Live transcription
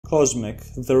Cosmic,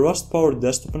 the Rust-powered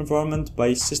desktop environment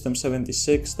by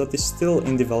System76 that is still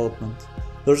in development.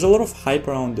 There's a lot of hype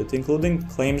around it, including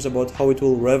claims about how it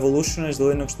will revolutionize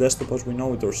Linux desktop as we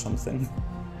know it or something.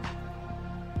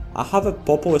 I have a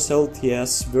popos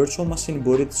LTS virtual machine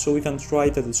booted so we can try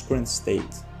it at its current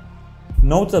state.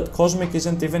 Note that Cosmic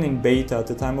isn't even in beta at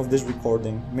the time of this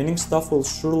recording, meaning stuff will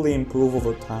surely improve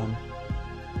over time.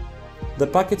 The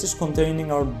packages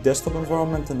containing our desktop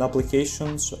environment and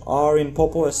applications are in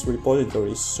popos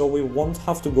repositories, so we won't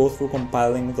have to go through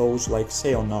compiling those like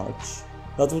say on Arch.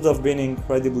 That would have been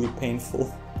incredibly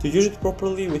painful. To use it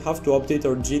properly, we have to update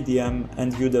our GDM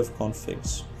and udev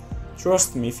configs.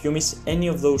 Trust me, if you miss any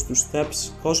of those two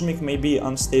steps, Cosmic may be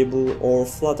unstable or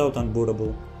flat out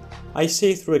unbootable. I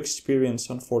say through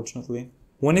experience, unfortunately.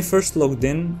 When I first logged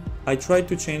in, I tried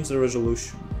to change the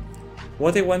resolution.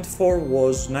 What I went for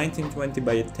was 1920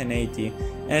 by 1080,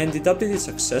 and it updated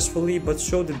successfully but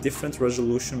showed a different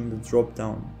resolution in the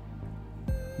drop-down.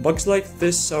 Bugs like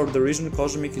this are the reason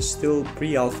Cosmic is still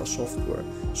pre-alpha software,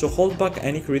 so hold back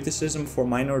any criticism for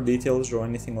minor details or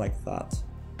anything like that.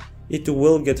 It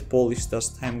will get polished as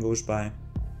time goes by.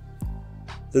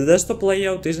 The desktop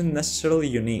layout isn't necessarily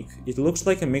unique. It looks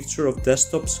like a mixture of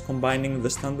desktops combining the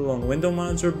standalone window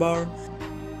manager bar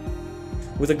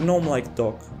with a GNOME-like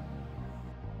dock.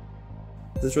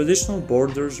 The traditional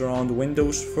borders around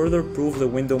windows further prove the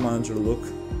window manager look.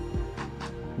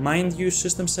 Mind you,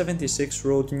 System76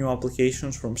 wrote new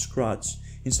applications from scratch,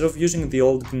 instead of using the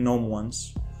old GNOME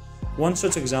ones. One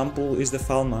such example is the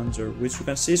file manager, which you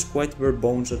can see is quite bare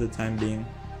bones at the time being.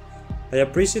 I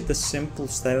appreciate the simple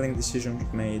styling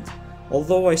decisions made,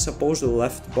 although I suppose the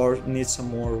left bar needs some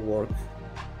more work.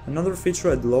 Another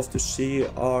feature I'd love to see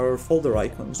are folder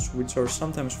icons, which are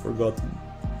sometimes forgotten.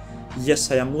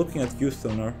 Yes, I am looking at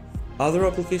Uthuner. Other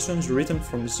applications written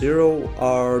from zero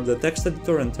are the text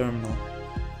editor and terminal.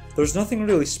 There's nothing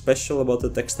really special about the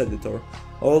text editor,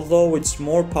 although it's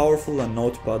more powerful than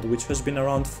Notepad, which has been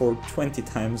around for 20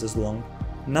 times as long.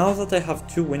 Now that I have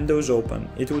two windows open,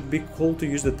 it would be cool to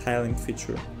use the tiling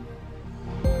feature.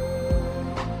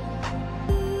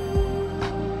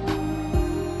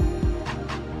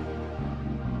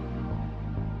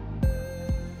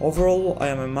 Overall, I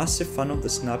am a massive fan of the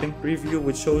snapping preview,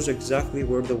 which shows exactly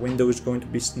where the window is going to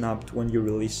be snapped when you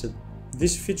release it.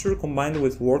 This feature combined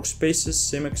with workspaces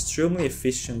seem extremely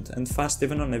efficient and fast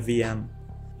even on a VM.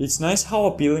 It's nice how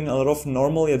appealing a lot of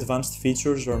normally advanced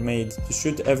features are made to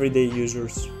suit everyday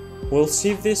users. We'll see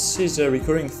if this is a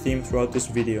recurring theme throughout this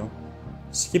video.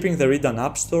 Skipping the read on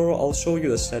App Store, I'll show you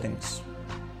the settings.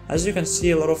 As you can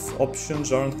see, a lot of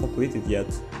options aren't completed yet.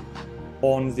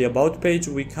 On the About page,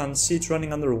 we can see it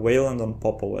running under Wayland on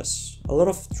popos. A lot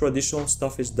of traditional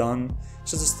stuff is done,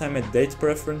 such as time and date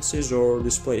preferences or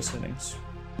display settings.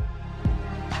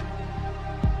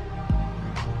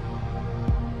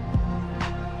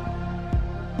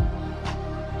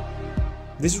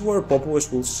 This is where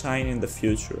popos will shine in the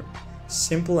future.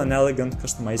 Simple and elegant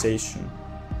customization.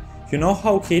 You know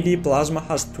how KDE Plasma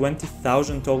has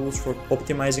 20,000 toggles for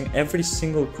optimizing every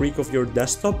single creak of your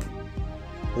desktop?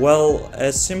 Well,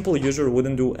 a simple user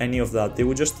wouldn't do any of that, they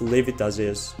would just leave it as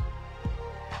is.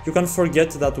 You can forget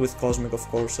that with Cosmic, of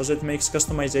course, as it makes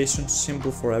customization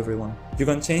simple for everyone. You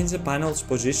can change the panel's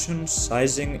position,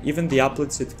 sizing, even the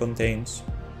applets it contains.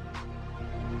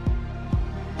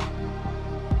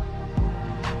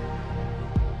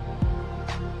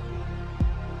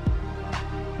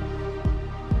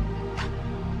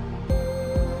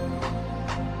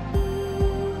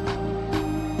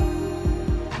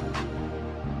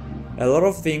 A lot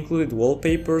of the included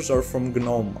wallpapers are from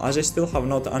GNOME, as I still have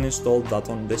not uninstalled that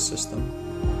on this system.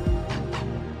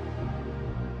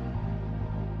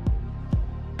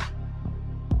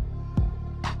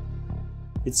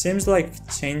 It seems like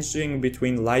changing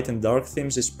between light and dark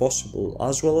themes is possible,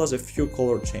 as well as a few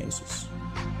color changes.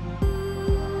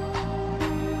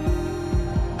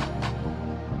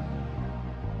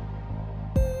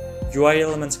 UI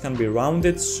elements can be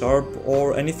rounded, sharp,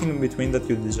 or anything in between that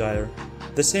you desire.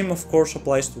 The same of course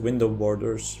applies to window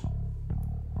borders.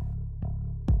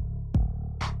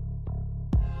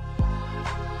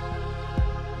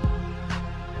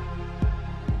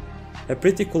 A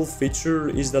pretty cool feature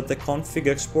is that the config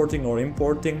exporting or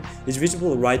importing is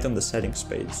visible right on the settings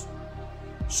page,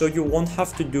 so you won't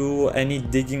have to do any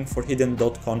digging for hidden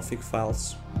 .config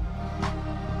files.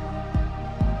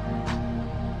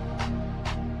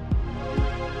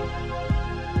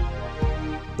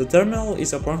 The terminal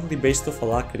is apparently based off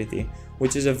Alacrity,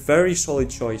 which is a very solid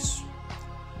choice.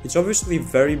 It's obviously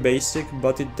very basic,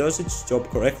 but it does its job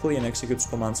correctly and executes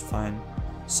commands fine.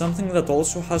 Something that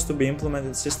also has to be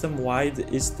implemented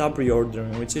system-wide is tab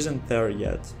reordering, which isn't there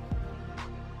yet.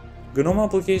 GNOME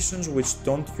applications which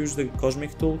don't use the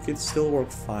Cosmic toolkit still work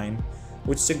fine,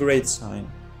 which is a great sign.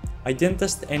 I didn't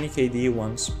test any KDE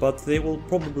ones, but they will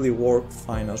probably work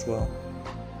fine as well.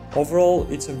 Overall,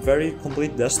 it's a very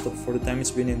complete desktop for the time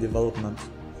it's been in development.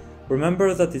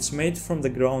 Remember that it's made from the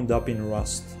ground up in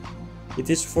Rust. It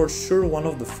is for sure one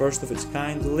of the first of its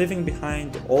kind, leaving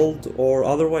behind old or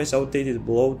otherwise outdated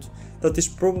bloat that is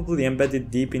probably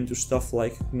embedded deep into stuff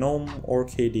like GNOME or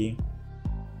KDE.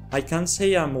 I can't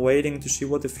say I'm waiting to see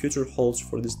what the future holds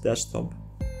for this desktop.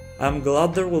 I'm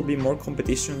glad there will be more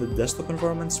competition in the desktop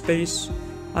environment space,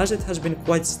 as it has been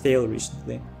quite stale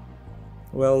recently.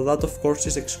 Well, that of course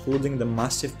is excluding the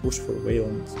massive push for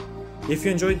Wayland. If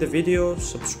you enjoyed the video,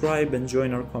 subscribe and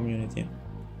join our community.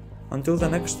 Until the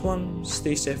next one,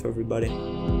 stay safe everybody.